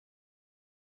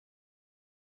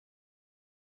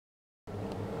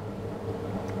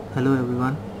Hello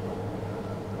everyone,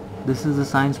 this is a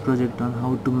science project on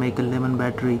how to make a lemon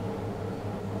battery.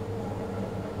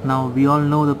 Now we all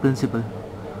know the principle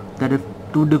that if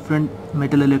two different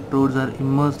metal electrodes are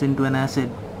immersed into an acid,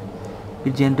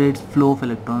 it generates flow of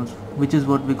electrons, which is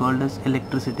what we call as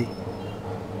electricity.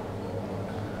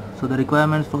 So the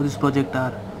requirements for this project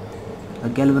are a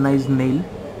galvanized nail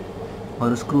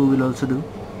or a screw will also do.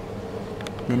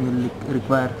 Then you will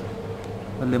require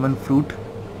a lemon fruit.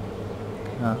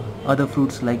 Other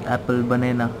fruits like apple,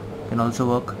 banana can also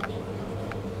work.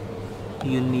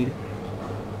 You'll need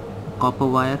a copper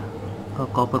wire, a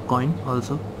copper coin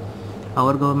also.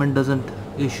 Our government doesn't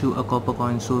issue a copper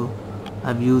coin, so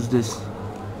I've used this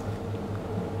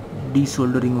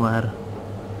desoldering wire.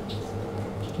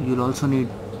 You'll also need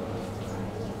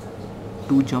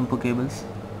 2 jumper cables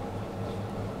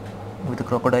with a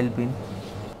crocodile pin.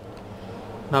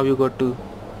 Now you got to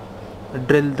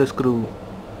drill the screw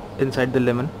inside the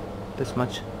lemon, this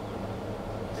much,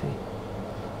 see,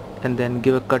 and then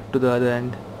give a cut to the other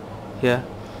end here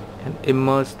and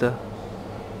immerse the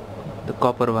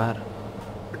copper wire.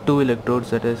 2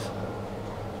 electrodes, that is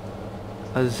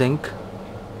a zinc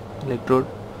electrode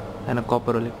and a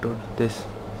copper electrode, this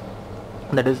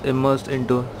that is immersed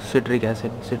into citric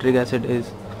acid. Citric acid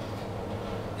is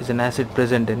an acid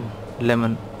present in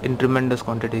lemon in tremendous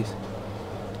quantities,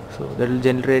 so that will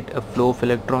generate a flow of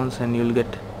electrons and you will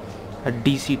get a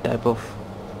DC type of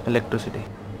electricity.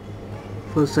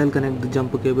 First I'll connect the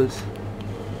jumper cables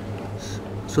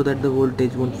so that the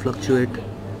voltage won't fluctuate.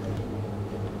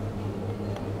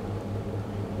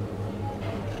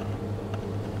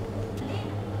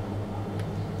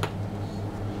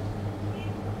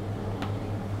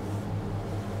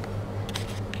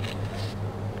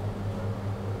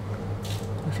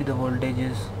 You see the voltage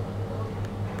is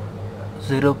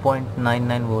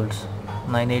 0.99 volts,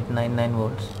 9899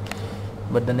 volts,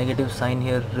 but the negative sign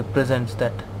here represents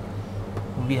that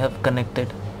we have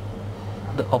connected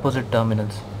the opposite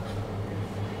terminals.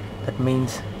 That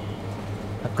means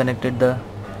I've connected the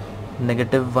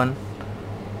negative one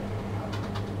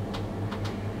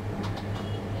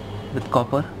with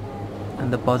copper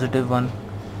and the positive one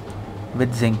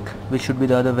with zinc, which should be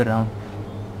the other way around.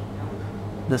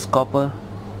 This copper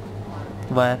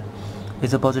wire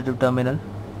is a positive terminal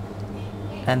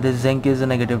and this zinc is a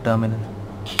negative terminal.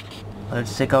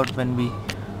 Let's check out when we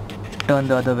turn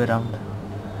the other way around.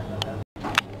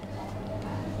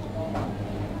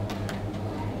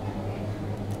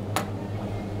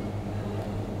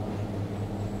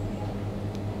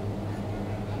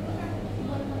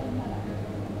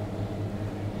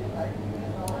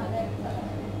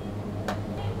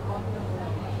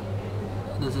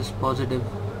 This is positive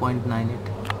 0.98.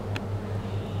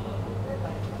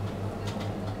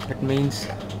 That means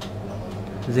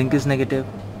zinc is negative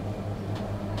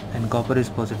and copper is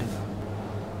positive.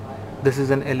 This is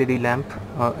an LED lamp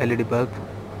or LED bulb,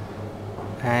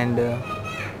 and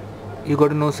you got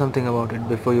to know something about it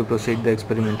before you proceed the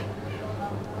experiment.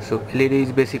 So LED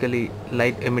is basically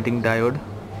light emitting diode,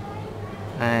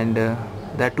 and there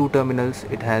are 2 terminals.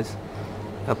 It has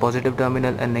a positive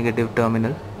terminal and negative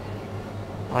terminal.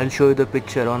 I'll show you the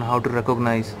picture on how to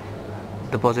recognize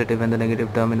the positive and the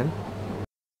negative terminal.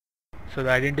 So the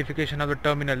identification of the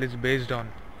terminal is based on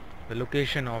the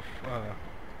location of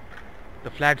the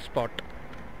flat spot.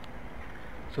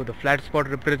 So the flat spot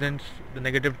represents the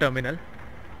negative terminal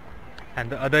and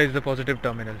the other is the positive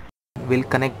terminal. We'll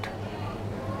connect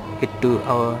it to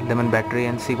our lemon battery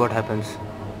and see what happens.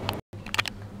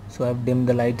 So I've dimmed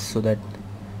the lights so that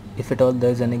if at all there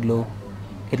is any glow,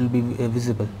 it will be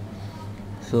visible.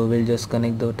 So we'll just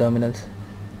connect the terminals.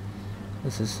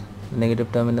 This is the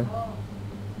negative terminal.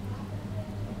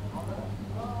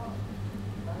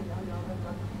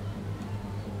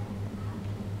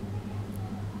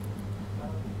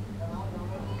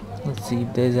 Let's see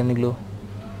if there is any glow.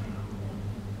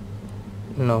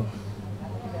 No,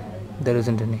 there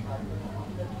isn't any.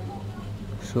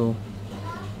 So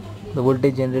the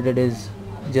voltage generated is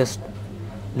just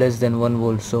less than 1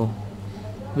 volt, so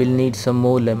we'll need some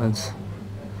more lemons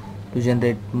to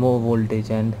generate more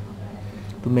voltage and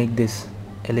to make this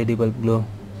LED bulb glow.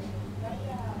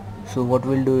 So what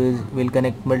we'll do is we'll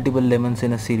connect multiple lemons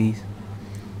in a series.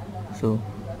 So,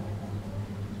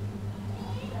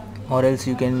 or else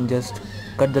you can just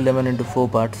cut the lemon into 4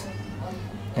 parts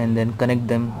and then connect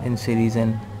them in series,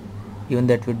 and even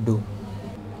that would do.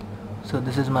 So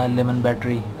this is my lemon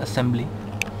battery assembly.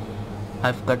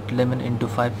 I've cut lemon into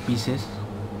 5 pieces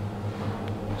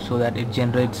so that it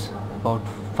generates about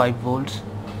 5 volts,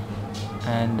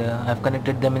 and I've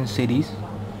connected them in series.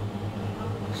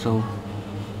 So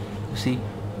you see,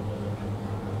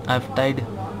 I've tied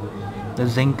the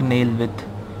zinc nail with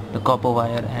the copper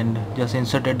wire and just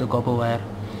inserted the copper wire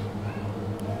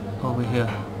over here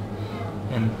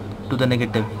and to the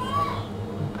negative,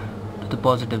 to the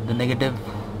positive. The negative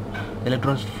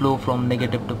electrons flow from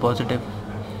negative to positive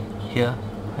here,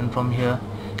 and from here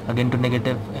again to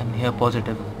negative, and here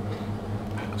positive.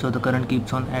 So the current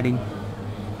keeps on adding,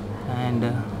 and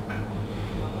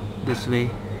this way.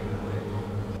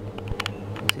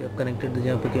 See, I've connected the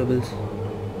jumper cables.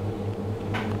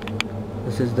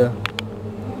 This is the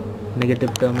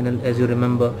negative terminal, as you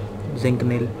remember, zinc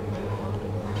nail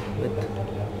with,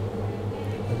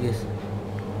 yes,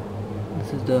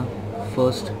 this is the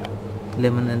first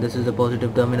lemon, and this is the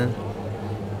positive terminal.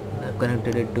 And I've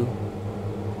connected it to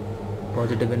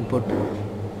positive input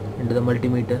into the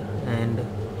multimeter, and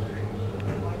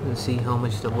we'll see how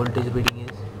much the voltage reading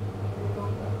is.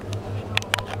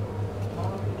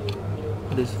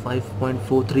 It is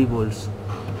 5.43 volts,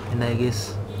 and I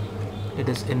guess it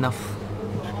is enough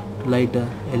to light a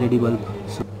LED bulb.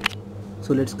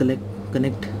 So let's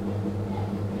connect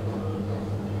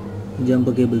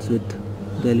jumper cables with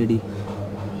the LED.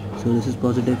 So this is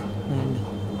positive, and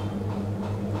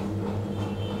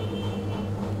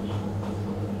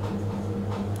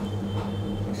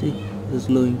see, this is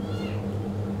glowing.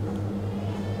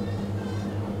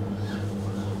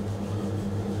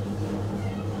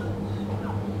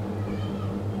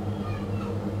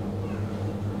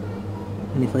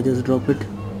 And if I just drop it,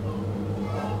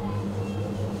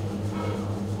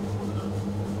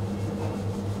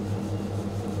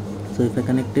 so if I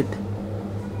connect it,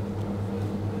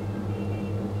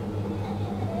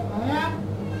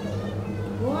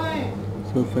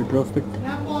 so if I drop it,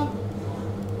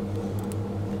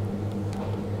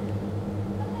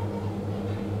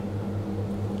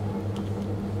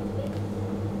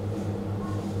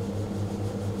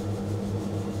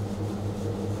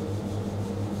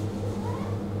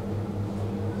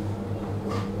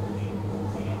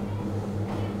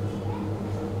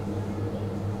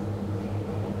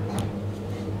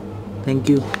 thank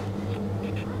you.